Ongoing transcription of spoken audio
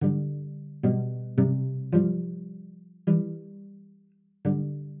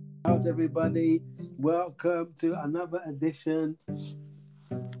out, everybody. Welcome to another edition.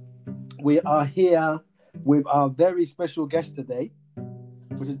 We are here with our very special guest today,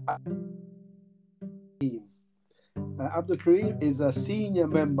 which is Abdul Karim is a senior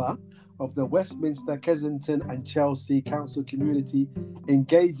member of the Westminster, Kensington and Chelsea Council Community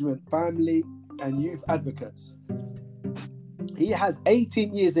Engagement Family and Youth Advocates. He has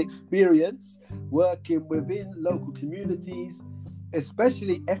 18 years experience working within local communities,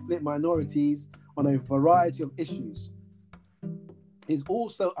 especially ethnic minorities, on a variety of issues. He's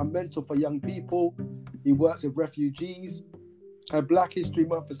also a mentor for young people. He works with refugees, a Black History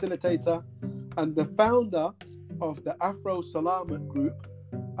Month facilitator, and the founder of the Afro Salamat group.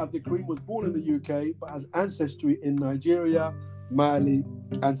 Abdul Karim was born in the UK but has ancestry in Nigeria, Mali,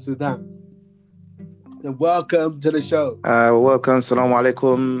 and Sudan. So welcome to the show. Welcome, Assalamu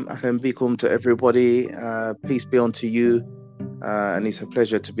alaikum, ahlan bikum to everybody. Peace be unto you, and it's a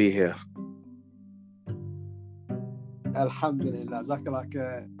pleasure to be here. Alhamdulillah,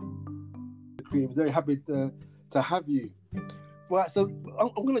 Zakalaka. Very happy to have you. Right, so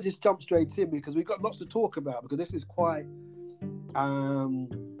I'm going to just jump straight in because we've got lots to talk about, because this is quite,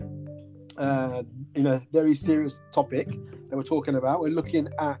 very serious topic that we're talking about. We're looking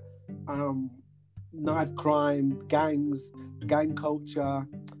at knife crime, gangs, gang culture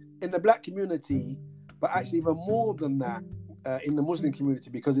in the Black community, but actually even more than that in the Muslim community,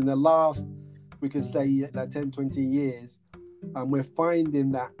 because in the last, we can say, like 10, 20 years, we're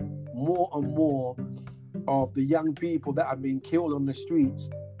finding that more and more of the young people that are being killed on the streets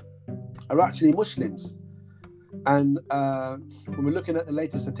are actually Muslims. And when we're looking at the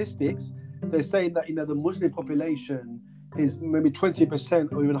latest statistics, they're saying that the Muslim population is maybe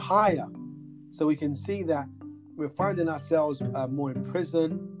 20% or even higher. So we can see that we're finding ourselves more in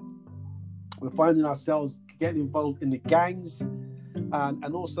prison. We're finding ourselves getting involved in the gangs,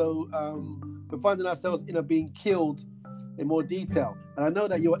 and also we're finding ourselves being killed in more detail. And I know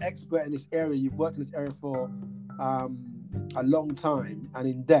that you're an expert in this area. You've worked in this area for a long time and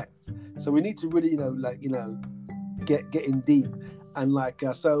in depth. So we need to really, get in deep. And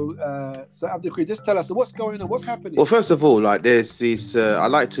so Abdul Karim, just tell us, so what's going on? What's happening? Well, first of all, there's this. I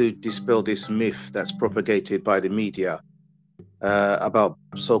like to dispel this myth that's propagated by the media about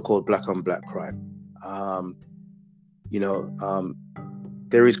so-called black on black crime.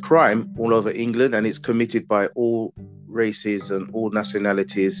 There is crime all over England, and it's committed by all races and all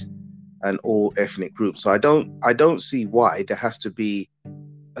nationalities and all ethnic groups. So I don't see why there has to be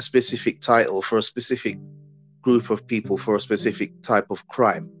a specific title for a specific group of people for a specific type of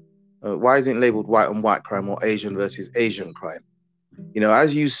crime. Why isn't it labeled white on white crime or Asian versus Asian crime?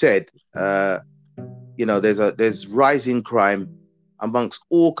 As you said, there's rising crime amongst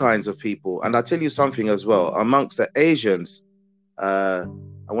all kinds of people. And I'll tell you something as well, amongst the Asians,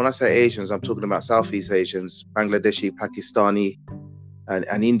 and when I say Asians, I'm talking about Southeast Asians, Bangladeshi, Pakistani,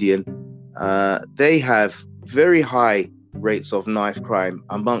 and Indian. They have very high rates of knife crime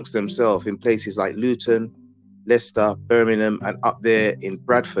amongst themselves in places like Luton, Leicester, Birmingham, and up there in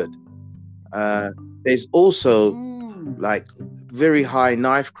Bradford. There's also very high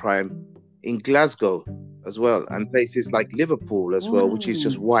knife crime in Glasgow as well, and places like Liverpool as well, which is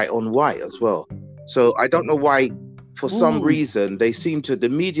just white on white as well. So I don't know why, for some reason, the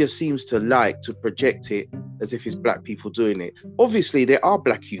media seems to like to project it as if it's black people doing it. Obviously, there are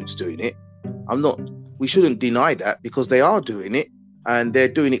black youths doing it. We shouldn't deny that, because they are doing it, and they're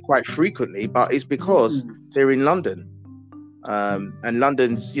doing it quite frequently, but it's because they're in London. And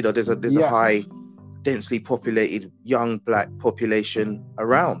London's, there's a high, densely populated young black population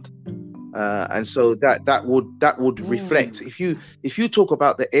around. And so that would reflect, if you talk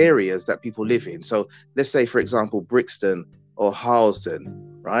about the areas that people live in. So let's say, for example, Brixton or Harlesden,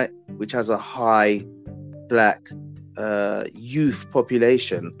 right, which has a high black youth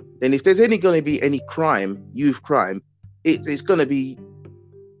population, then if there's going to be any crime, youth crime, it's going to be,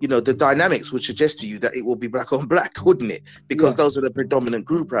 the dynamics would suggest to you that it will be black on black, wouldn't it? Because those are the predominant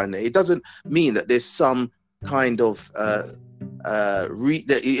group around there. It doesn't mean that there's some kind of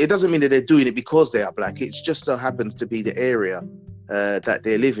it doesn't mean that they're doing it because they are black. It just so happens to be the area that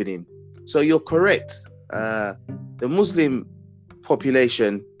they're living in. So you're correct. The Muslim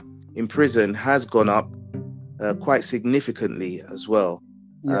population in prison has gone up quite significantly as well.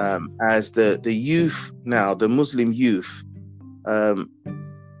 As the youth now, the Muslim youth,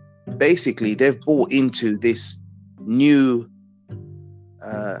 basically they've bought into this new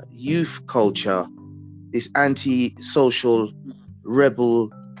youth culture, this anti-social rebel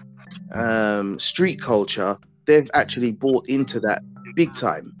street culture. They've actually bought into that big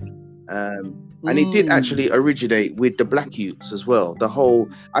time. And it did actually originate with the black youths as well. The whole,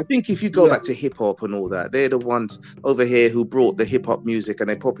 I think if you go back to hip hop and all that, they're the ones over here who brought the hip hop music and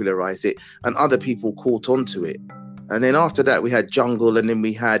they popularized it, and other people caught on to it. And then after that, we had jungle, and then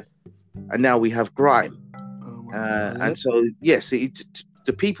and now we have grime. And so, yes,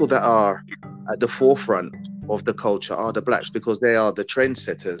 the people that are at the forefront of the culture are the blacks, because they are the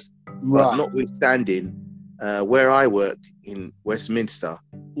trendsetters. Right. But notwithstanding, where I work in Westminster,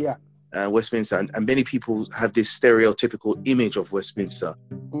 Westminster, and many people have this stereotypical image of Westminster,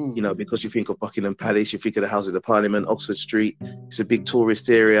 you know, because you think of Buckingham Palace, you think of the Houses of Parliament, Oxford Street, it's a big tourist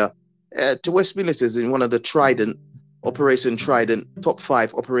area. To Westminster is in one of the Operation Trident, top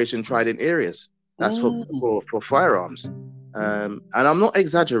 5 Operation Trident areas. That's for firearms. And I'm not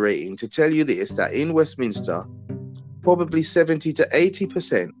exaggerating to tell you this, that in Westminster, probably 70 to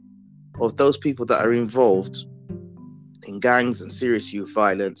 80% of those people that are involved in gangs and serious youth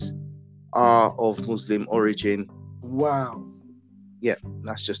violence are of Muslim origin. Wow. Yeah,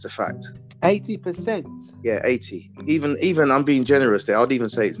 that's just a fact. 80%? Yeah, 80. Even I'm being generous there. I'd even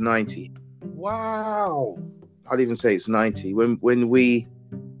say it's 90. Wow. I'd even say it's 90. When we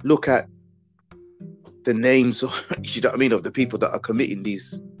look at the names of, you know what I mean, of the people that are committing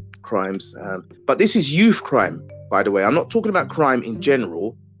these crimes. But this is youth crime, by the way. I'm not talking about crime in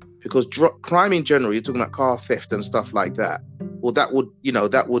general, because crime in general, you're talking about car theft and stuff like that. Well, that would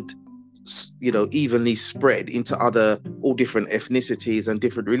evenly spread into all different ethnicities and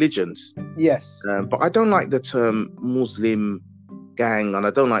different religions. Yes. But I don't like the term Muslim gang, and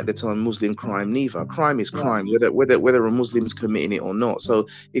I don't like the term Muslim crime neither. Crime is crime, whether a Muslim's committing it or not. So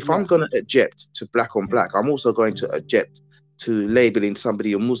if I'm going to object to black on black, I'm also going to object to labeling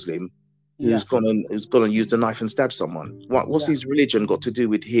somebody a Muslim who's going to use the knife and stab someone. What's his religion got to do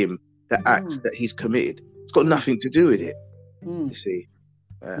with him, the act that he's committed? It's got nothing to do with it. You see.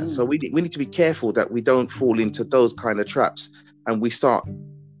 So we need to be careful that we don't fall into those kind of traps, and we start,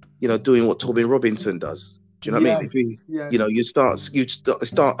 doing what Tobin Robinson does. Do you know what I mean? If you start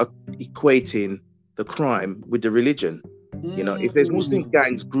equating the crime with the religion. If there's Muslim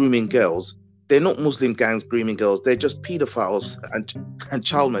gangs grooming girls, they're not Muslim gangs grooming girls. They're just pedophiles and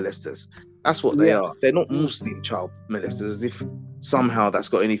child molesters. That's what they are. They're not Muslim child molesters, as if somehow that's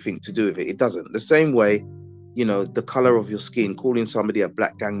got anything to do with it. It doesn't. The same way, the color of your skin, calling somebody a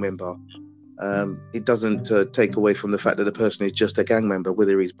black gang member, it doesn't take away from the fact that the person is just a gang member,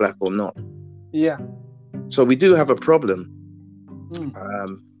 whether he's black or not. Yeah. So we do have a problem.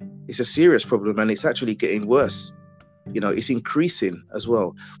 It's a serious problem, and it's actually getting worse. It's increasing as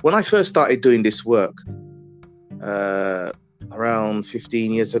well. When I first started doing this work, around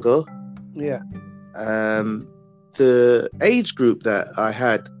 15 years ago, the age group that I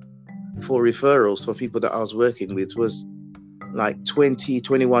had for referrals for people that I was working with was like 20,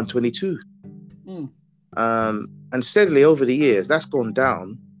 21, 22. And steadily over the years, that's gone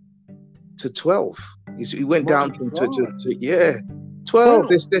down to 12. It went down from to 12.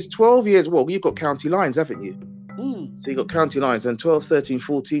 There's 12 years. Well, you've got county lines, haven't you? So you've got county lines, and 12, 13,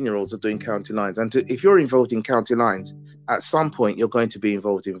 14-year-olds are doing county lines. And if you're involved in county lines, at some point you're going to be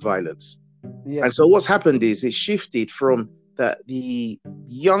involved in violence. And so what's happened is it shifted from the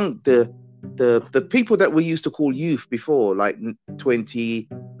people that we used to call youth before, like 19,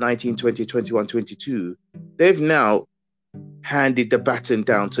 20, 21, 22, they've now handed the baton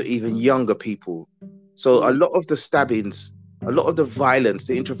down to even younger people. So a lot of the stabbings, a lot of the violence,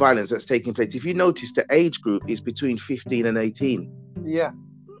 the intra-violence that's taking place, if you notice, the age group is between 15 and 18. Yeah.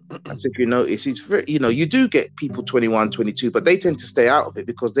 So if you notice, it's very, you do get people 21, 22, but they tend to stay out of it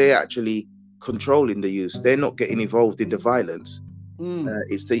because they're actually controlling the youth. They're not getting involved in the violence.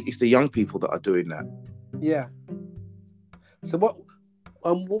 It's the young people that are doing that. Yeah. So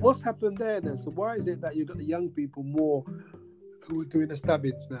what's happened there then? So why is it that you've got the young people more who are doing the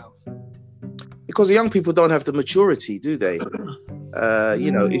stabbings now? Because the young people don't have the maturity, do they?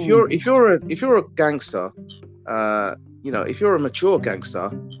 If you're a gangster, if you're a mature gangster,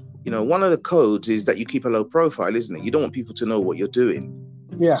 one of the codes is that you keep a low profile, isn't it? You don't want people to know what you're doing.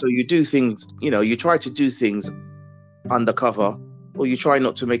 Yeah. So you do things, you try to do things undercover, or you try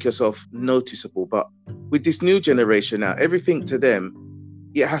not to make yourself noticeable. But with this new generation now, everything to them,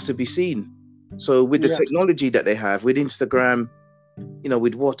 it has to be seen. So with the technology that they have, with Instagram,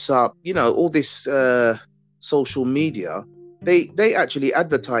 with WhatsApp, all this social media, they actually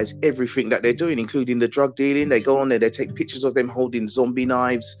advertise everything that they're doing, including the drug dealing. They go on there, they take pictures of them holding zombie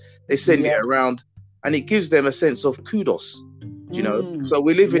knives, they send it around, and it gives them a sense of kudos. So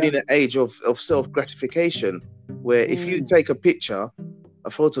we're living in an age of self-gratification, where if you take a picture, a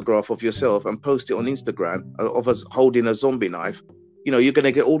photograph of yourself and post it on Instagram of us holding a zombie knife, you know, you're going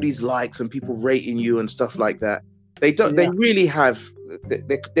to get all these likes and people rating you and stuff like that. They don't. They really have.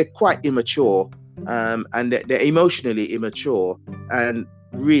 They're quite immature, and they're emotionally immature, and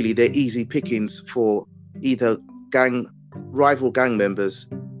really they're easy pickings for either rival gang members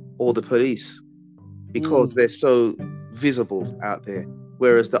or the police, because they're so visible out there.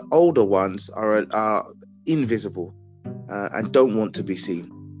 Whereas the older ones are invisible and don't want to be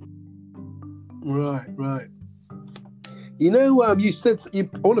seen. Right. You know, you said I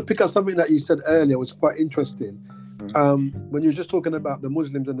want to pick up something that you said earlier, which was quite interesting. When you were just talking about the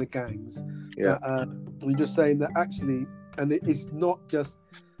Muslims and the gangs, you're just saying that actually, and it's not just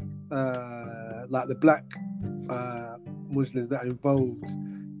like the black Muslims that are involved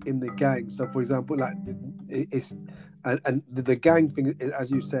in the gangs. So, for example, like it's and the gang thing, as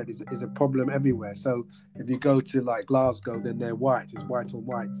you said, is a problem everywhere. So if you go to like Glasgow, then they're white. It's white on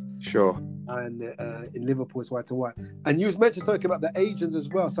white. Sure. And in Liverpool, it's white on white. And you mentioned something about the Asians as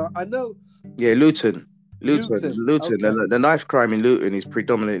well. So I know. Yeah, Luton. Okay. The knife crime in Luton is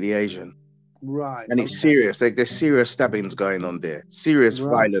predominantly Asian. Right. And it's serious. There's serious stabbings going on there. Serious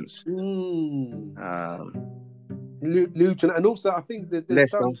violence. Luton, and also I think that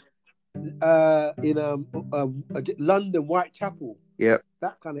there's some in London, Whitechapel. Yeah.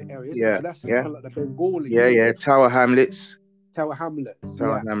 That kind of area. Yeah. It? That's just kind of like the Bengali. Yeah. Tower Hamlets.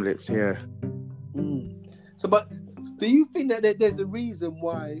 Hamlets. Yeah. So, but do you think that there's a reason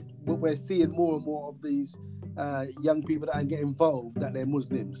why we're seeing more and more of these young people that get involved, that they're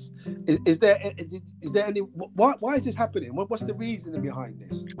Muslims? Is there any? Why is this happening? What's the reasoning behind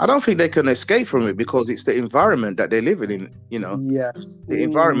this? I don't think they can escape from it, because it's the environment that they're living in. You know, the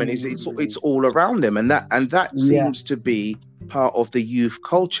environment is it's all around them, and that seems to be part of the youth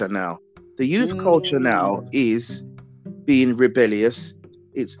culture now. The youth culture now is being rebellious.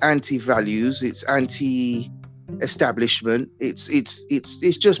 It's anti-values. It's anti-establishment.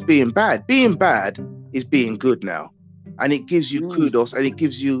 It's just being bad. Being bad is being good now, and it gives you kudos, and it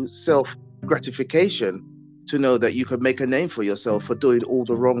gives you self-gratification to know that you can make a name for yourself for doing all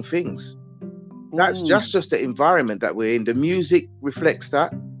the wrong things. That's just the environment that we're in. The music reflects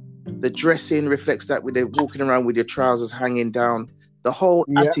that. The dressing reflects that, with them walking around with your trousers hanging down. The whole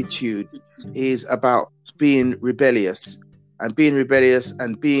attitude is about being rebellious and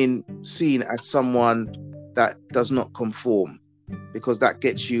being seen as someone that does not conform, because that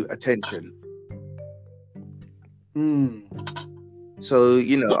gets you attention. So,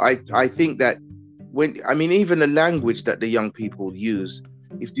 you know, I think that even the language that the young people use,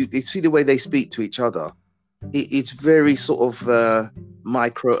 if you see the way they speak to each other, it's very sort of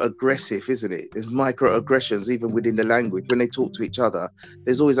microaggressive, isn't it? There's microaggressions even within the language. When they talk to each other,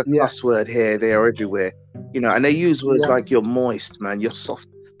 there's always a cuss word here, there, everywhere, you know, and they use words like "you're moist, man, you're soft."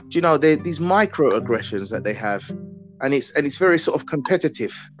 Do you know, these microaggressions that they have, and it's very sort of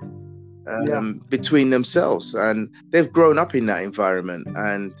competitive between themselves, and they've grown up in that environment.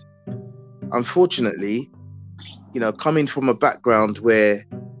 And unfortunately, you know, coming from a background where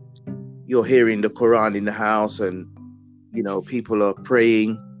you're hearing the Quran in the house, and you know, people are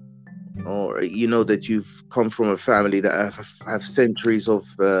praying, or you know that you've come from a family that have centuries of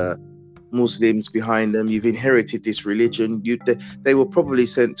Muslims behind them. You've inherited this religion. They were probably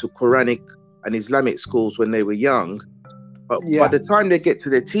sent to Quranic and Islamic schools when they were young, but by the time they get to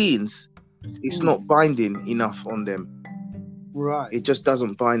their teens, it's not binding enough on them. Right. It just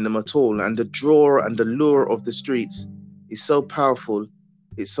doesn't bind them at all. And the draw and the lure of the streets is so powerful,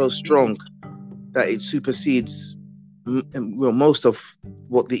 it's so strong, that it supersedes most of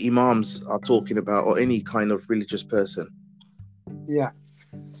what the imams are talking about, or any kind of religious person. Yeah.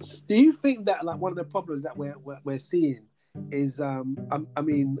 Do you think that, like, one of the problems that we're seeing is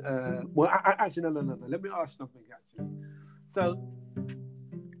actually no. Let me ask something actually. So,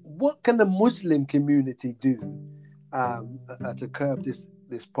 what can the Muslim community do to curb this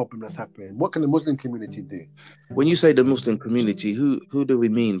problem that's happening? What can the Muslim community do? When you say the Muslim community, who do we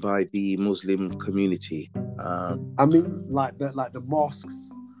mean by the Muslim community? I mean, like the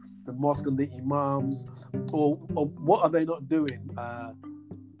mosques and the imams, or what are they not doing?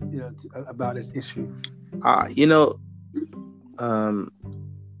 About this issue.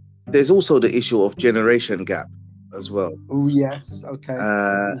 There's also the issue of generation gap as well. Oh yes, okay.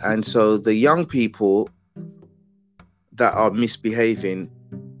 And so the young people that are misbehaving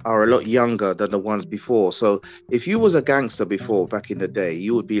are a lot younger than the ones before. So if you was a gangster before, back in the day,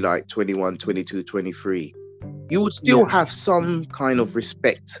 you would be like 21, 22, 23. You would still have some kind of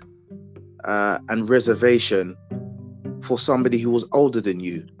respect and reservation for somebody who was older than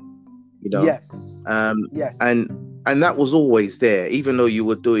you. You know? Yes. Yes. And that was always there, even though you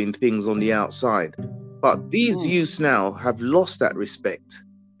were doing things on the outside. But these youths now have lost that respect.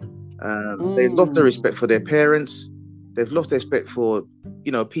 They've lost the respect for their parents. They've lost their respect for,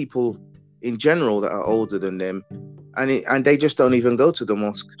 you know, people in general that are older than them, and they just don't even go to the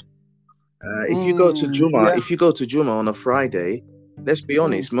mosque. If you go to Juma on a Friday, let's be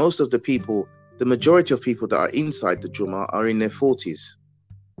honest, most of the people, the majority of people that are inside the Juma are in their 40s.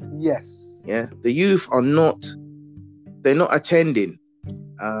 Yes. Yeah, the youth are not. They're not attending.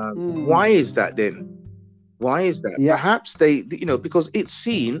 Why is that then? Why is that? Yeah. Perhaps they, you know, because it's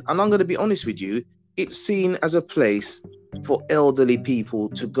seen, and I'm going to be honest with you, it's seen as a place for elderly people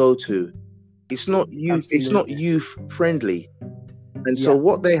to go to. It's not youth. Absolutely. It's not youth friendly. And so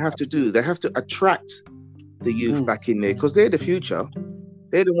what they have to do, they have to attract the youth back in there, because they're the future.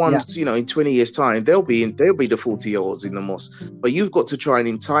 They're the ones, you know, in 20 years' time, they'll be the 40-year-olds in the mosque. But you've got to try and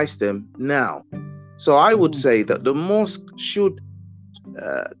entice them now. So I would say that the mosque should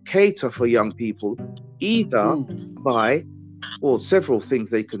cater for young people, either by, well, several things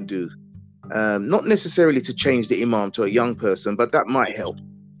they can do. Not necessarily to change the imam to a young person, but that might help.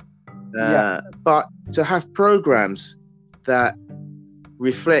 But to have programs that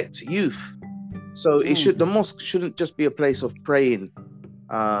reflect youth. So the mosque shouldn't just be a place of praying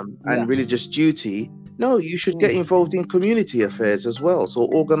and religious duty. No, you should get involved in community affairs as well. So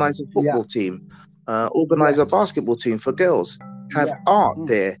organize a football team, organize a basketball team for girls, have art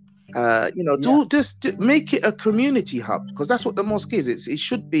there. You know, make it a community hub, because that's what the mosque is. It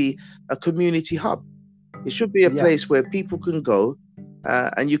should be a community hub. It should be a place where people can go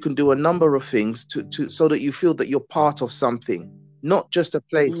and you can do a number of things to so that you feel that you're part of something, not just a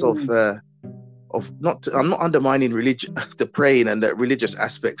place of not. I'm not undermining religion, the praying and the religious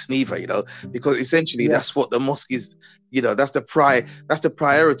aspects neither, you know, because essentially that's what the mosque is. You know, that's the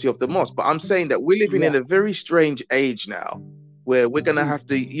priority of the mosque. But I'm saying that we're living in a very strange age now, where we're going to have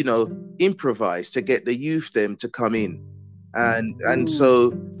to, you know, improvise to get the youth them to come in. And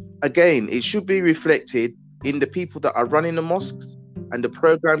so, again, it should be reflected in the people that are running the mosques and the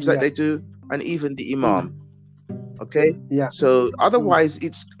programs that they do, and even the imam. Okay? Yeah. So otherwise,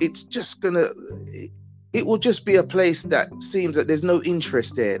 it's just going to... It will just be a place that seems that there's no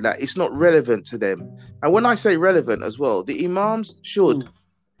interest there, that it's not relevant to them. And when I say relevant as well, the imams should...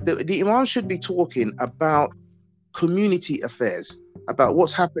 The imams should be talking about community affairs, about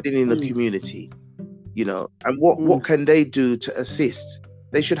what's happening in the community, you know, and what can they do to assist.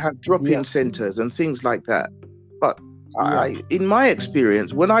 They should have drop-in centers and things like that. But in my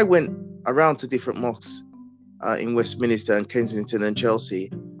experience, when I went around to different mosques in Westminster and Kensington and Chelsea,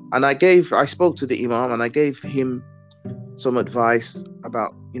 and I spoke to the imam and I gave him some advice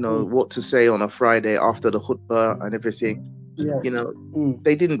about, you know, what to say on a Friday after the khutbah and everything, you know,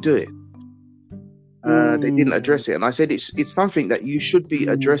 they didn't do it. They didn't address it. And I said, it's something that you should be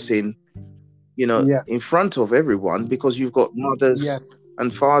addressing, you know, in front of everyone, because you've got mothers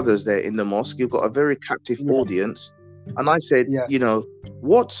and fathers there in the mosque. You've got a very captive audience. And I said, you know,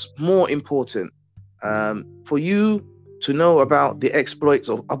 what's more important for you to know about the exploits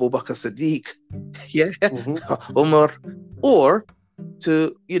of Abu Bakr Siddiq, Umar, or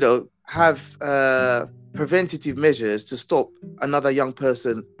to, you know, have preventative measures to stop another young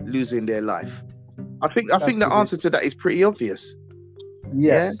person losing their life? I think the answer to that is pretty obvious.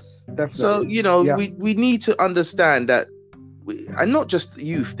 Yes, definitely. So, you know, we need to understand that, and not just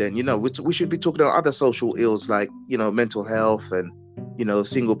youth then, you know, we should be talking about other social ills like, you know, mental health and, you know,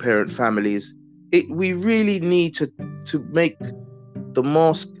 single parent families. We really need to make the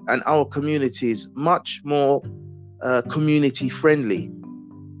mosque and our communities much more community friendly,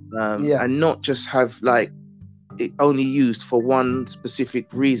 and not just have like it only used for one specific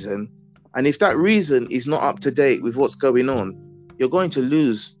reason. And if that reason is not up to date with what's going on, you're going to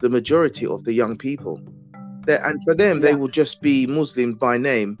lose the majority of the young people. And for them, they will just be Muslim by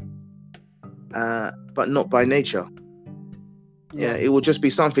name, but not by nature. It will just be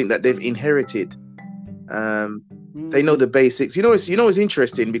something that they've inherited. They know the basics. You know, it's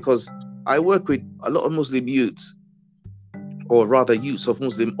interesting because I work with a lot of Muslim youths, or rather youths of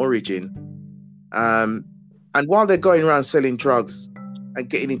Muslim origin. And while they're going around selling drugs and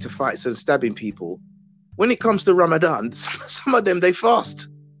getting into fights and stabbing people, when it comes to Ramadan, some of them, they fast.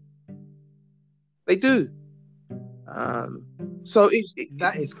 They do. So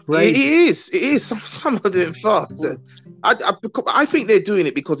that is crazy. It is. Some of them fast. I think they're doing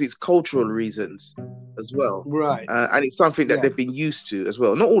it because it's cultural reasons as well. Right. And it's something that they've been used to as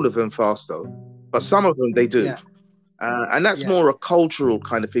well. Not all of them fast though, but some of them they do. Yeah. And that's more a cultural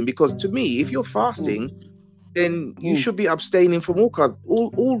kind of thing, because to me, if you're fasting, then you should be abstaining from all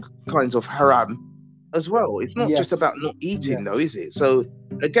kinds of haram as well. It's not just about not eating though, is it? So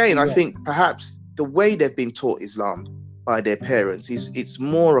again, I think perhaps the way they've been taught Islam by their parents it's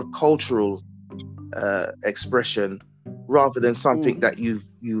more a cultural expression rather than something that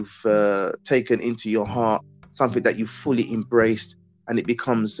you've taken into your heart, something that you've fully embraced, and it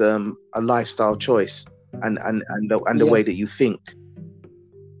becomes a lifestyle choice and the way that you think.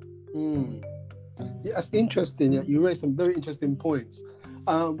 Yeah, that's interesting. Yeah, you raised some very interesting points.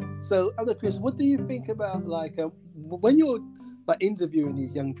 So, Elder Chris, what do you think about like when you're like interviewing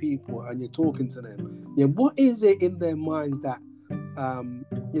these young people and you're talking to them? Yeah, what is it in their minds that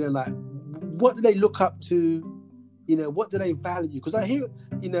like what do they look up to? What do they value? Because I hear,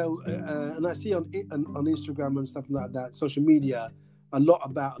 and I see on Instagram and stuff like that, social media, a lot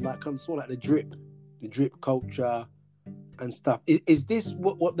about like sort of like the drip culture and stuff. Is this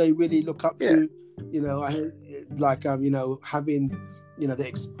what they really look up to? I hear, like having the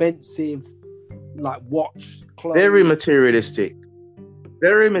expensive like watch, clothes. Very materialistic,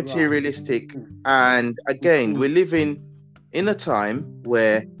 right. And again, we're living in a time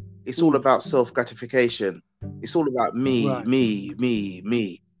where it's all about self-gratification. It's all about me, right.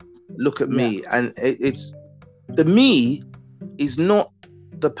 me. Look at me, and it's the me is not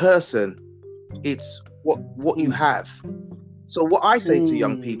the person. It's what you have. So what I say to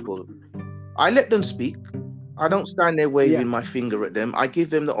young people, I let them speak. I don't stand there waving my finger at them. I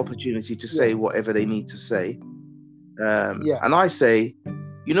give them the opportunity to say whatever they need to say. And I say,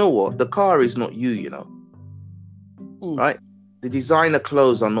 you know what? The car is not you, right? The designer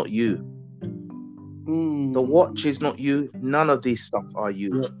clothes are not you. The watch is not you. None of these stuff are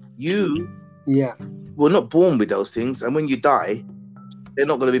you. You were not born with those things. And when you die, they're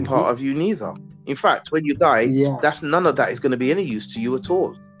not going to be part of you neither. In fact, when you die, that's none of that is going to be any use to you at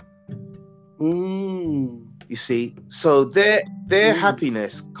all. You see, so their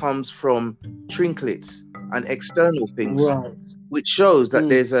happiness comes from trinkets and external things, which shows that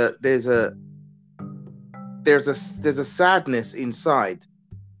there's a sadness inside,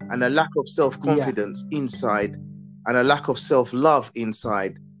 and a lack of self-confidence inside, and a lack of self-love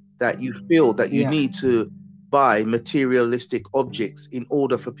inside, that you feel that you need to buy materialistic objects in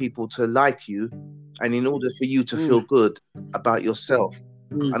order for people to like you and in order for you to feel good about yourself.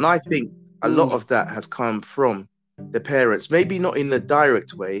 And I think a lot of that has come from the parents, maybe not in a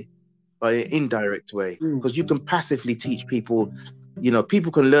direct way, but in an indirect way, because you can passively teach people,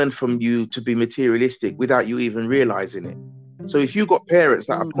 people can learn from you to be materialistic without you even realizing it. So if you've got parents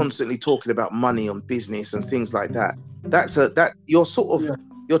that are constantly talking about money and business and things like that, you're sort of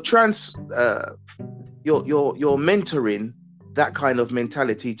you're mentoring that kind of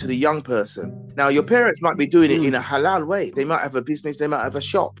mentality to the young person. Now your parents might be doing it in a halal way. They might have a business, they might have a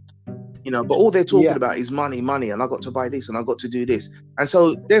shop, but all they're talking about is money, and I got to buy this and I got to do this. And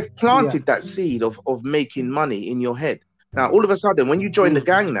so they've planted that seed of making money in your head. Now, all of a sudden, when you join the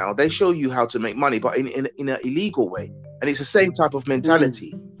gang now, they show you how to make money, but in an illegal way. And it's the same type of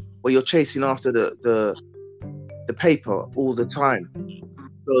mentality where you're chasing after the paper all the time.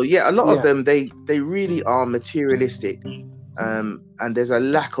 So yeah, a lot of them, they really are materialistic. And there's a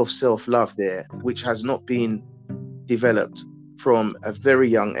lack of self-love there, which has not been developed from a very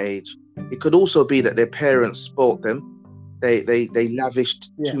young age. It could also be that their parents spoilt them. They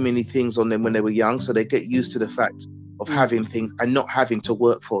lavished too many things on them when they were young, so they get used to the fact of having things and not having to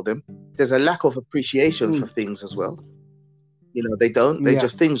work for them. There's a lack of appreciation for things as well. They don't.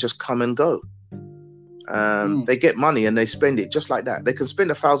 Things just come and go. They get money and they spend it just like that. They can spend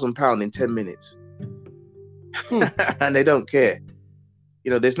 £1,000 in 10 minutes, and they don't care.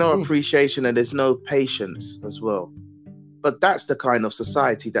 There's no appreciation and there's no patience as well. But that's the kind of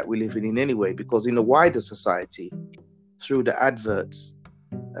society that we're living in anyway, because in a wider society, through the adverts,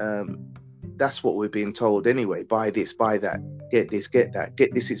 that's what we're being told anyway. Buy this, buy that, get this, get that,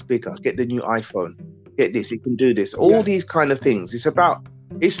 get this, it's bigger, get the new iPhone, get this, you can do this. All these kind of things.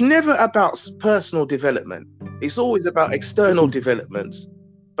 It's never about personal development. It's always about external developments,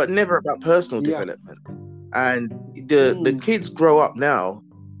 but never about personal development. And the kids grow up now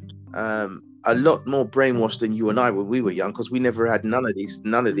a lot more brainwashed than you and I when we were young, because we never had none of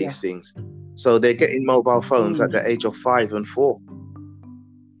these things. So they're getting mobile phones at the age of 5 and 4.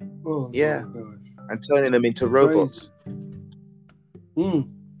 And turning them into robots.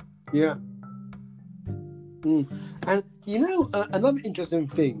 And another interesting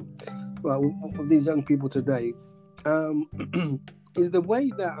thing, with these young people today, is the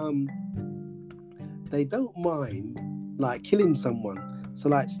way that they don't mind like killing someone. So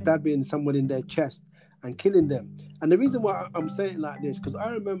like stabbing someone in their chest and killing them. And the reason why I'm saying it like this, because I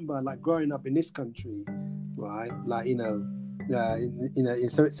remember like growing up in this country, right? Like in the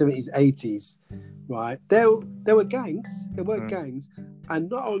 70s, 80s, right? There were gangs. There were gangs, And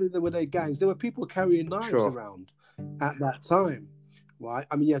not only were they gangs, there were people carrying knives Sure. around at that time, right?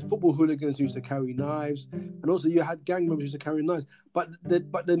 I mean, you had football hooligans who used to carry knives, and also you had gang members who used to carry knives. But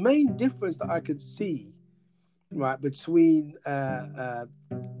the main difference that I could see, right, between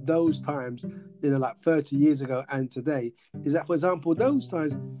those times, like 30 years ago and today, is that, for example, those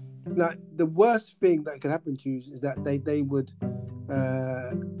times, like the worst thing that could happen to you is that they would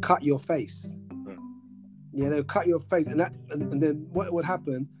cut your face. Yeah, they'll cut your face, and then what would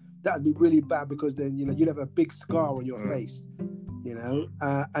happen? That would be really bad, because then you'd have a big scar on your face,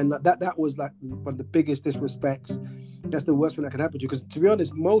 and that was like one of the biggest disrespects. That's the worst thing that could happen to you, because to be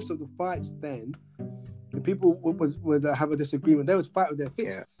honest, most of the fights then, the people would have a disagreement. They would fight with their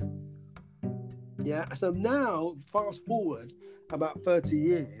fists. Yeah. So now, fast forward about 30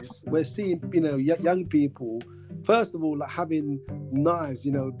 years, we're seeing young people, first of all, like having knives,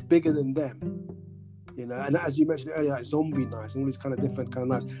 bigger than them. And as you mentioned earlier, like zombie knives and all these kind of different kind of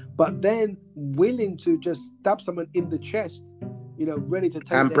knives, but then willing to just stab someone in the chest, ready to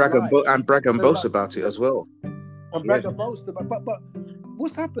take And their life. brag and So boast about it as well. And brag and boast about, but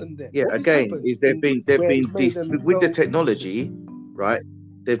what's happened then? Yeah, What has again, happened is they've been with the so technology, right?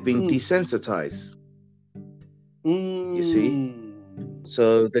 They've been desensitized. You see,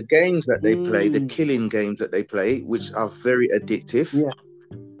 so the games that they play, the killing games that they play, which are very addictive.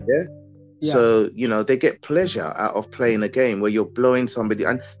 Yeah. So, they get pleasure out of playing a game where you're blowing somebody.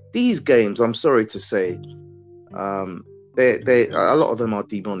 And these games, I'm sorry to say, they a lot of them are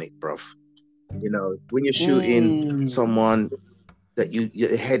demonic, bruv. When you're shooting someone that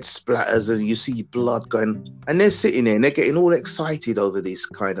your head splatters and you see blood going, and they're sitting there and they're getting all excited over this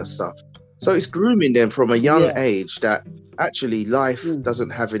kind of stuff. So it's grooming them from a young age that actually life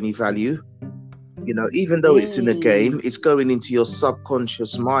doesn't have any value. Even though it's in a game, it's going into your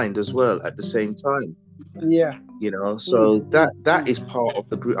subconscious mind as well at the same time. So that is part of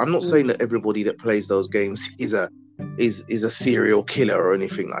the group. I'm not saying that everybody that plays those games is a serial killer or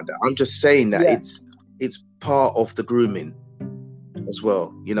anything like that. I'm just saying that it's part of the grooming as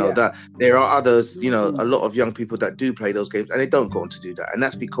well. That there are others, a lot of young people that do play those games and they don't go on to do that, and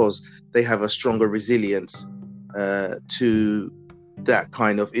that's because they have a stronger resilience to that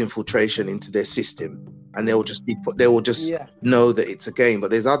kind of infiltration into their system, and they will just know that it's a game.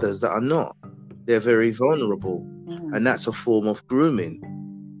 But there's others that are not. They're very vulnerable, and that's a form of grooming.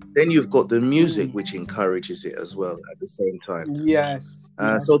 Then you've got the music, which encourages it as well at the same time.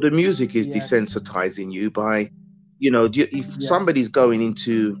 So the music is desensitizing you by, if somebody's going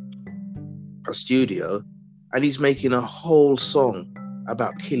into a studio and he's making a whole song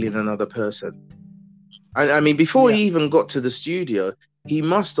about killing another person. I mean, before he even got to the studio, he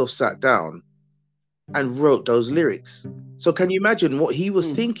must have sat down and wrote those lyrics. So can you imagine what he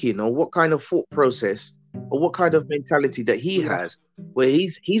was thinking, or what kind of thought process, or what kind of mentality that he has, where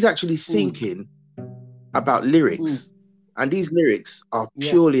he's actually thinking about lyrics, and these lyrics are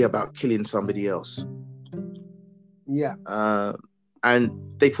purely about killing somebody else. And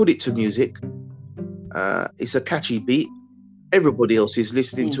they put it to music. It's a catchy beat. Everybody else is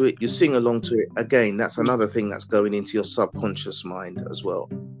listening to it. You sing along to it. Again, that's another thing that's going into your subconscious mind as well.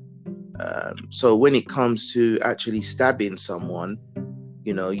 So when it comes to actually stabbing someone,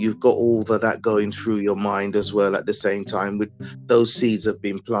 you've got all that going through your mind as well at the same time. With those seeds have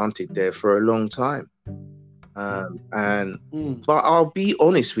been planted there for a long time. But I'll be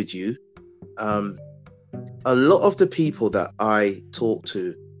honest with you, a lot of the people that I talk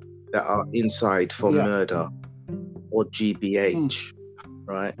to that are inside for murder or GBH,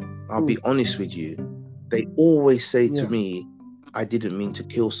 right? I'll be honest with you. They always say to me, I didn't mean to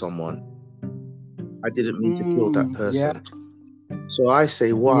kill someone. I didn't mean to kill that person. So I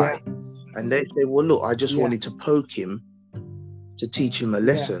say, why? And they say, well, look, I just wanted to poke him to teach him a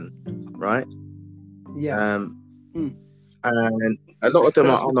lesson, right? And a lot of them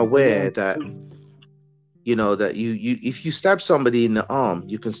are unaware that, that you if you stab somebody in the arm,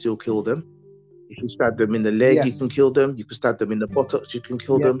 you can still kill them. If you stab them in the leg, you can kill them. You can stab them in the buttocks, you can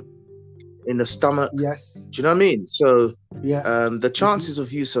kill them. In the stomach. Do you know what I mean? So the chances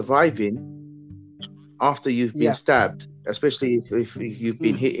of you surviving after you've been stabbed, especially if you've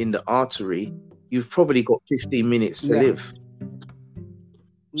been hit in the artery, you've probably got 15 minutes to live.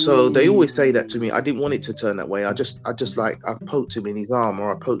 So they always say that to me. I didn't want it to turn that way. I poked him in his arm,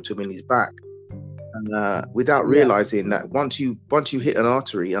 or I poked him in his back. And without realizing that once you hit an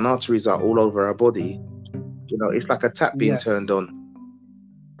artery, and arteries are all over our body, it's like a tap being turned on.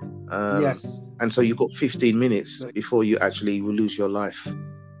 And so you've got 15 minutes before you actually will lose your life.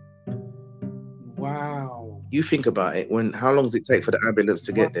 Wow. You think about it. How long does it take for the ambulance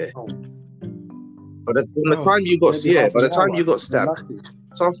to get there? By the Oh, time you got, maybe yeah, half by an the time hour. you got You're stabbed. lucky.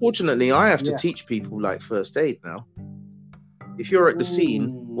 So unfortunately, I have to Yeah. teach people like first aid now. If you're at the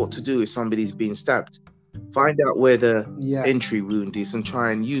scene, what to do if somebody's being stabbed. Find out where the Yeah. entry wound is and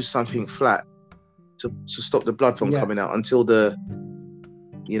try and use something flat to stop the blood from Yeah. coming out until the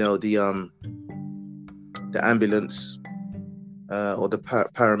ambulance or the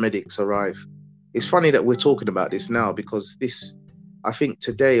paramedics arrive. It's funny that we're talking about this now because this, I think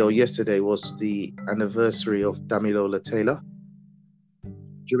today or yesterday was the anniversary of Damilola Taylor. Do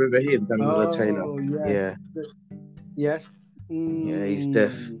you remember him, Damilola Taylor? Oh, yes. Yeah. Yes. Yeah, he's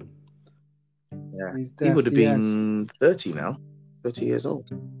deaf. Yeah. He's He deaf, would have yes. been 30 now, 30 years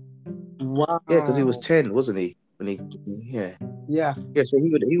old. Wow. Yeah, because he was 10, wasn't he? When he, yeah. Yeah. Yeah, so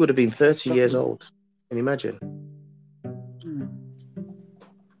he would have been 30 years old. Can you imagine?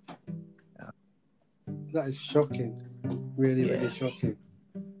 That is shocking. Really, Yeah. really shocking.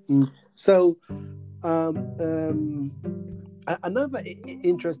 So, another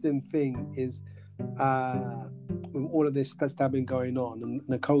interesting thing is with all of this stabbing going on and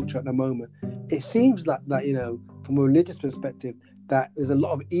the culture at the moment, it seems like that, you know, from a religious perspective, that there's a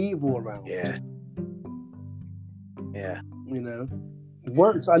lot of evil around. Yeah. Yeah. You know,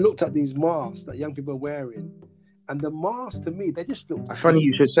 once I looked at these masks that young people are wearing, and the masks to me, they just look. Funny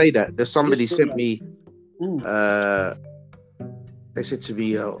you should say that. There's somebody sent like, me. They said to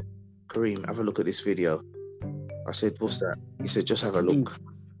me, Kareem, have a look at this video. I said, what's that? He said, just have a look.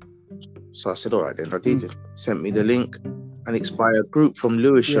 So I said, all right then. I did. Sent me the link, and it's by a group from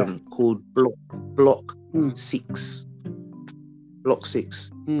Lewisham called Block 6. Block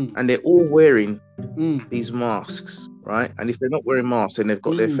 6. And they're all wearing these masks, right? And if they're not wearing masks, then they've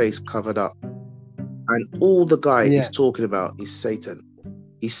got their face covered up. And all the guy is talking about is Satan.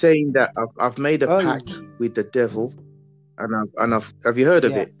 He's saying that I've made a pact with the devil, and I've have you heard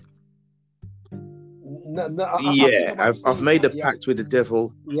of it? I've made a pact with the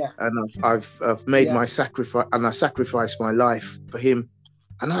devil, and I've made my sacrifice, and I sacrificed my life for him.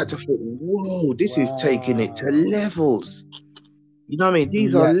 And I had to think, whoa, this is taking it to levels. You know what I mean?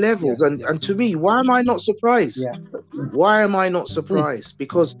 These are levels, and to me, why am I not surprised? Why am I not surprised?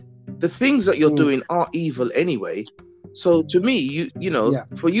 Because the things that you're doing are evil anyway. So to me, you know,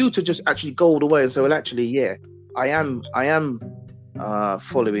 for you to just actually go all the way and say, well, actually, yeah, I am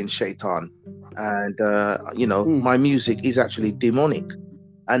following Shaitan, and you know, my music is actually demonic,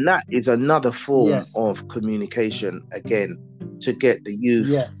 and that is another form of communication again to get the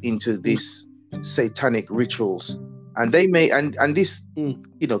youth into this satanic rituals. And they may and this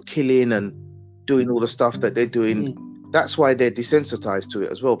you know, killing and doing all the stuff that they're doing, that's why they're desensitized to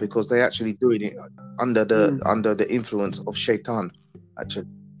it as well, because they're actually doing it under the influence of Shaitan, actually.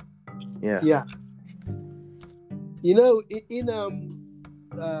 Yeah. You know, in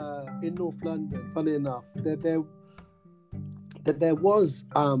North London, funny enough, there was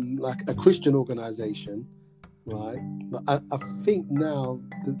like a Christian organization, right? But I think now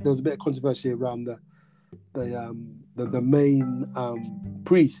there was a bit of controversy around the main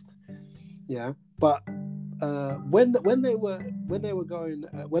priest, but when they were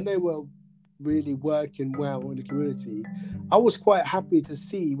really working well in the community, I was quite happy to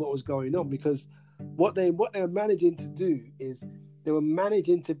see what was going on, because what they were managing to do is they were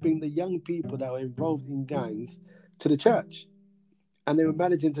managing to bring the young people that were involved in gangs to the church, and they were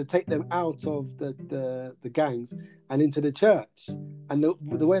managing to take them out of the gangs and into the church. And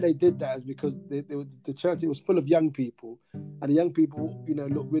the way they did that is because the church, it was full of young people, and the young people, you know,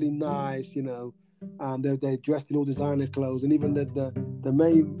 looked really nice, you know, and they're dressed in all designer clothes, and even the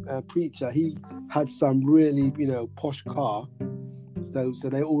main preacher, he had some really, you know, posh car, so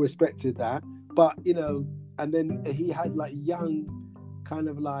they all respected that. But you know, and then he had like young kind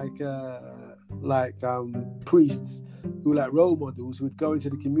of like priests who were like role models, who would go into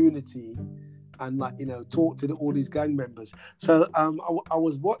the community and, like, you know, talk to all these gang members. So I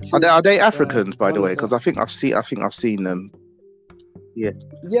was watching. Are they Africans, by the way? Because I think I've seen them. Yeah.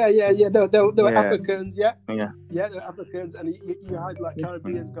 They were Africans. They were Africans, and you had like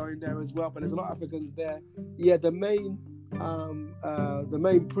Caribbeans going there as well. But there's a lot of Africans there. Yeah, the main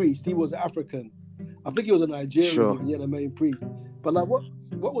priest, he was African. I think he was a Nigerian. Sure. The main priest. But like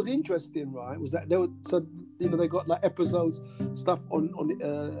what was interesting, right, was that they got like episodes, stuff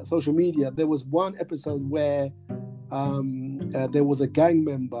on social media. There was one episode where there was a gang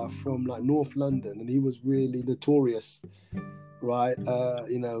member from like North London, and he was really notorious, right?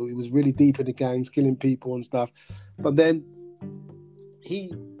 You know, he was really deep in the gangs, killing people and stuff. But then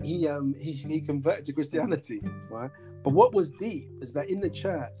he converted to Christianity, right? But what was deep is that in the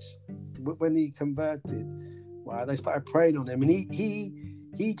church, when he converted, right, they started praying on him, and he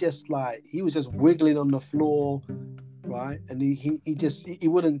he was just wiggling on the floor, right? And he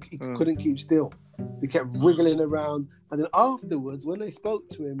couldn't keep still. He kept wriggling around, and then afterwards, when they spoke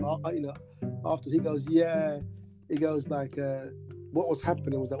to him, after he goes, like, what was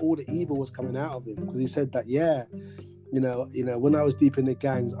happening was that all the evil was coming out of him, because he said that, when I was deep in the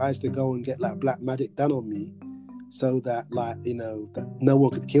gangs, I used to go and get like black magic done on me, so that that no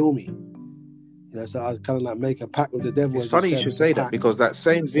one could kill me. So I kind of like make a pact with the devil. It's funny you should say that, because that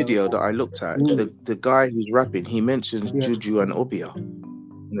same video that I looked at, the guy who's rapping, he mentions Juju and Obia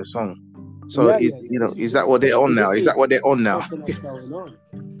in the song. So is that what they're on now? Is that what they're on now? What's going on?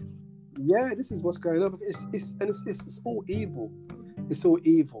 Yeah, this is what's going on. It's all evil. It's all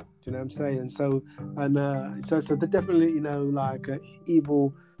evil. Do you know what I'm saying? So so they're definitely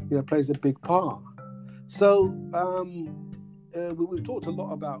evil plays a big part. So we've talked a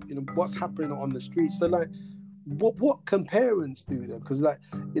lot about what's happening on the streets. So like, what can parents do then? Because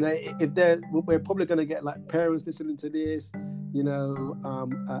if we're probably going to get like parents listening to this,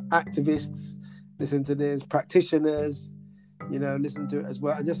 activists listen to this, practitioners listen to it as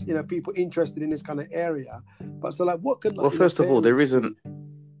well, and just people interested in this kind of area. But so like, what can first of all, there isn't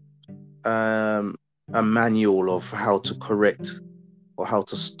a manual of how to correct or how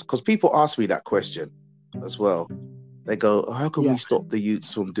to, because people ask me that question as well. They go, how can we stop the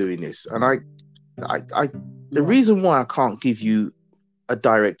youths from doing this? And the reason why I can't give you a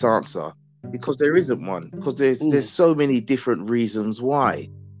direct answer, because there isn't one, because there's so many different reasons why.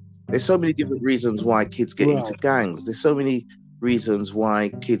 There's so many different reasons why kids get into gangs. There's so many reasons why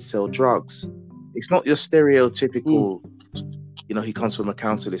kids sell drugs. It's not your stereotypical, he comes from a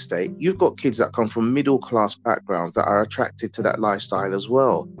council estate. You've got kids that come from middle class backgrounds that are attracted to that lifestyle as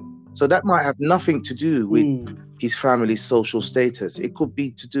well. So that might have nothing to do with his family's social status. It could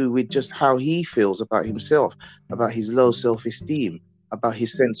be to do with just how he feels about himself, about his low self-esteem, about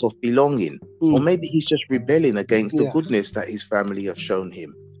his sense of belonging. Or maybe he's just rebelling against the goodness that his family have shown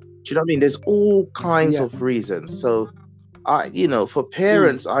him. Do you know what I mean? There's all kinds of reasons. So, for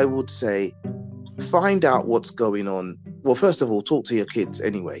parents, I would say, find out what's going on. Well, first of all, talk to your kids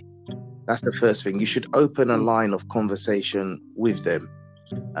anyway. That's the first thing. You should open a line of conversation with them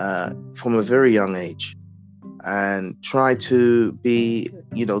from a very young age, and try to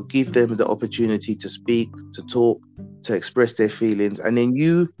give them the opportunity to speak, to talk, to express their feelings. And then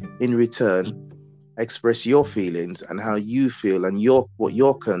you, in return, express your feelings and how you feel and what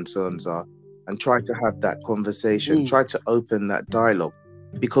your concerns are, and try to have that conversation, try to open that dialogue,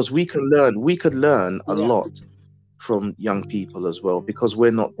 because we could learn a lot from young people as well, because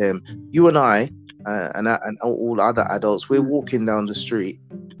we're not them. You and I and all other adults, we're walking down the street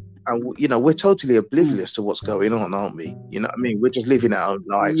and we're totally oblivious to what's going on, aren't we? You know what I mean? We're just living our own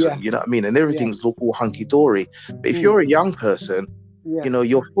lives, and, you know what I mean? And everything's look all hunky-dory. But if you're a young person,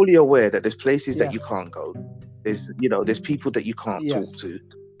 you're fully aware that there's places that you can't go. There's people that you can't talk to.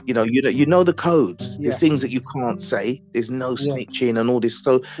 You know the codes. There's things that you can't say. There's no snitching and all this.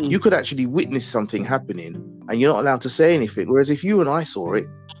 So you could actually witness something happening and you're not allowed to say anything. Whereas if you and I saw it,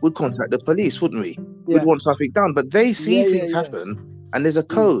 we'd contact the police, wouldn't we? We'd want something done. But they see things happen, and there's a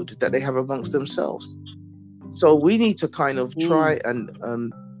code that they have amongst themselves. So we need to kind of try and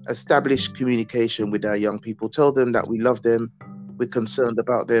establish communication with our young people. Tell them that we love them. We're concerned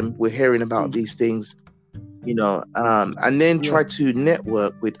about them. We're hearing about these things. And then try to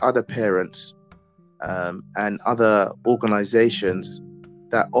network with other parents and other organizations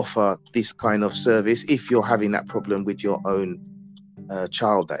that offer this kind of service, if you're having that problem with your own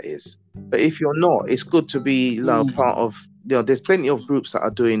child, that is. But if you're not, it's good to be part of, there's plenty of groups that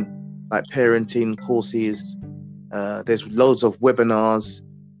are doing like parenting courses. There's loads of webinars,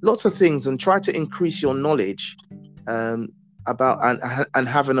 lots of things, and try to increase your knowledge about and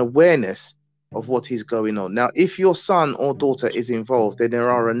have an awareness of what is going on. Now, if your son or daughter is involved, then there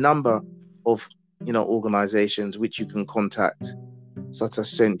are a number of organizations which you can contact, such as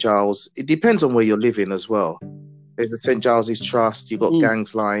St. Giles. It depends on where you're living as well. There's the St. Giles's Trust. You've got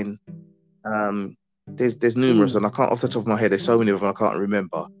Gangs Line. There's numerous, and I can't, off the top of my head, there's so many of them I can't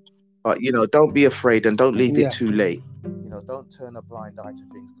remember. But don't be afraid, and don't leave it too late. Don't turn a blind eye to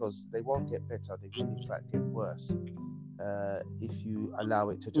things, because they won't get better. They will in fact get worse if you allow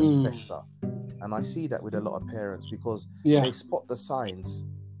it to just fester. And I see that with a lot of parents, because they spot the signs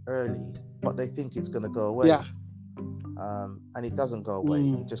early, but they think it's going to go away. And it doesn't go away.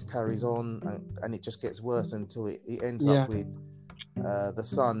 It just carries on, and it just gets worse until it ends up with the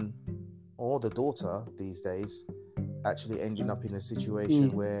son or the daughter these days actually ending up in a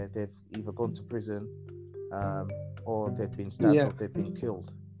situation where they've either gone to prison or they've been stabbed or they've been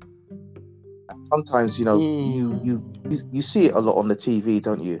killed. sometimes, you know, you see it a lot on the TV,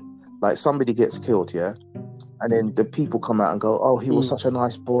 don't you? Like somebody gets killed, yeah, and then the people come out and go, "Oh, he was such a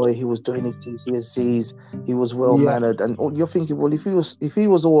nice boy. He was doing his GCSEs. He was well mannered." And you're thinking, well, if he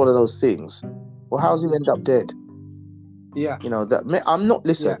was all of those things, well, how's he end up dead? Yeah. You know that. I'm not.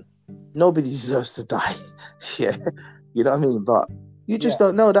 Listen, nobody deserves to die. Yeah, you know what I mean. But you just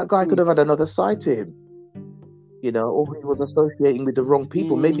don't know. That guy could have had another side to him. You know, or he was associating with the wrong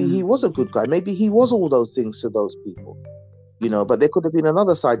people. Maybe he was a good guy. Maybe he was all those things to those people. You know, but there could have been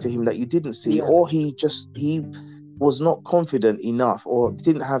another side to him that you didn't see, or he was not confident enough, or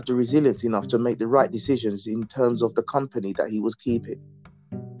didn't have the resilience enough to make the right decisions in terms of the company that he was keeping.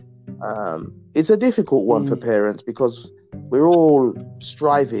 It's a difficult one for parents because we're all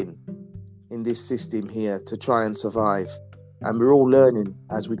striving in this system here to try and survive, and we're all learning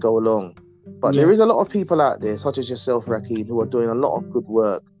as we go along. But there is a lot of people out there, such as yourself, Rakeen, who are doing a lot of good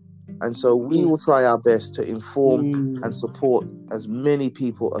work. And so we will try our best to inform and support as many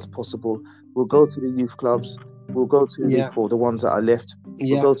people as possible. We'll go to the youth clubs. We'll go to the ones that are left.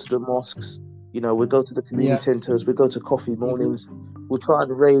 We'll go to the mosques. You know, we'll go to the community centres. We'll go to coffee mornings. We'll try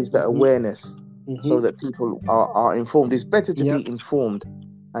and raise that awareness so that people are informed. It's better to be informed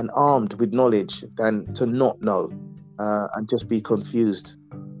and armed with knowledge than to not know and just be confused.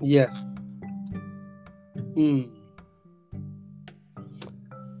 Yes.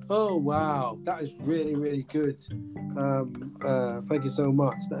 Oh wow, that is really, really good. Thank you so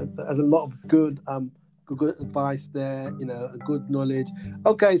much. There's a lot of good advice there. You know, good knowledge.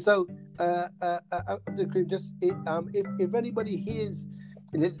 Okay, so just if anybody hears,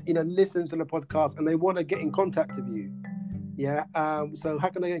 you know, listens to the podcast and they want to get in contact with you, so how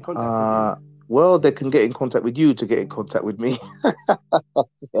can they get in contact with you? Well, they can get in contact with you to get in contact with me.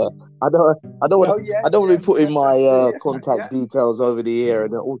 I don't want to be putting my contact details over the air,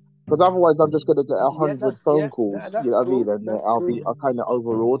 and because otherwise I'm just going to get 100 phone calls. You know what I mean? And I'll kind of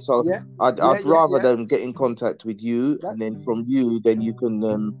overawed. So I'd rather them get in contact with you, and then from you, then you can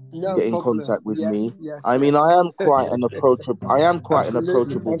get in contact with me. I mean, I am quite an approachable. I am quite an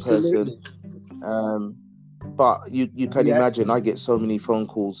approachable person. But you can imagine I get so many phone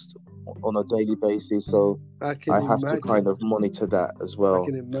calls on a daily basis, so I have to kind of monitor that as well. I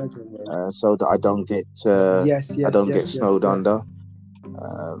can imagine, so that I don't get snowed under.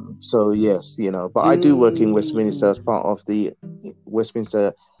 So yes, you know, but I do work in Westminster as part of the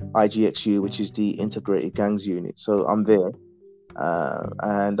Westminster IGXU, which is the Integrated Gangs Unit. So I'm there,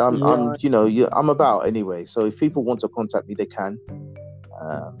 and I'm you know, I'm about anyway. So if people want to contact me, they can.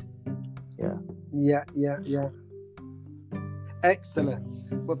 Excellent.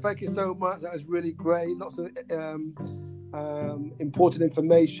 Well, thank you so much. That was really great. Lots of important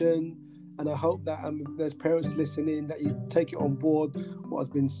information, and I hope that there's parents listening that you take it on board what has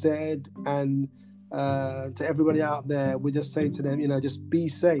been said. And to everybody out there, we just say to them, you know, just be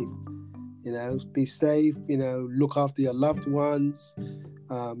safe. You know, be safe. You know, look after your loved ones.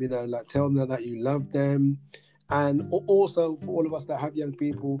 You know, like tell them that you love them, and also for all of us that have young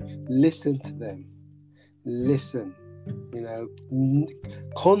people, listen to them. Listen. You know,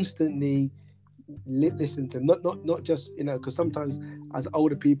 constantly listen to them. Not just, you know, because sometimes as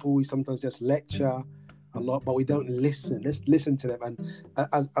older people we sometimes just lecture a lot, but we don't listen. Let's listen to them. And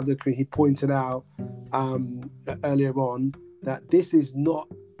as Abdul Karim, he pointed out earlier on that this is not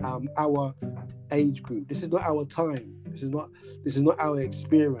our age group. This is not our time. This is not our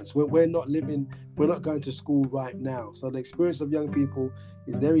experience. We're not going to school right now. So the experience of young people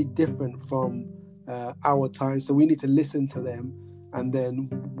is very different from our time, so we need to listen to them, and then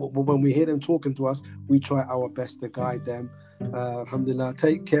when we hear them talking to us, we try our best to guide them. Alhamdulillah.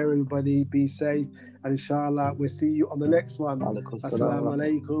 Take care, everybody. Be safe, and inshallah we'll see you on the next one. Assalamu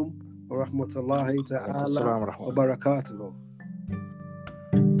alaikum wa rahmatullahi ta'ala wa barakatuh.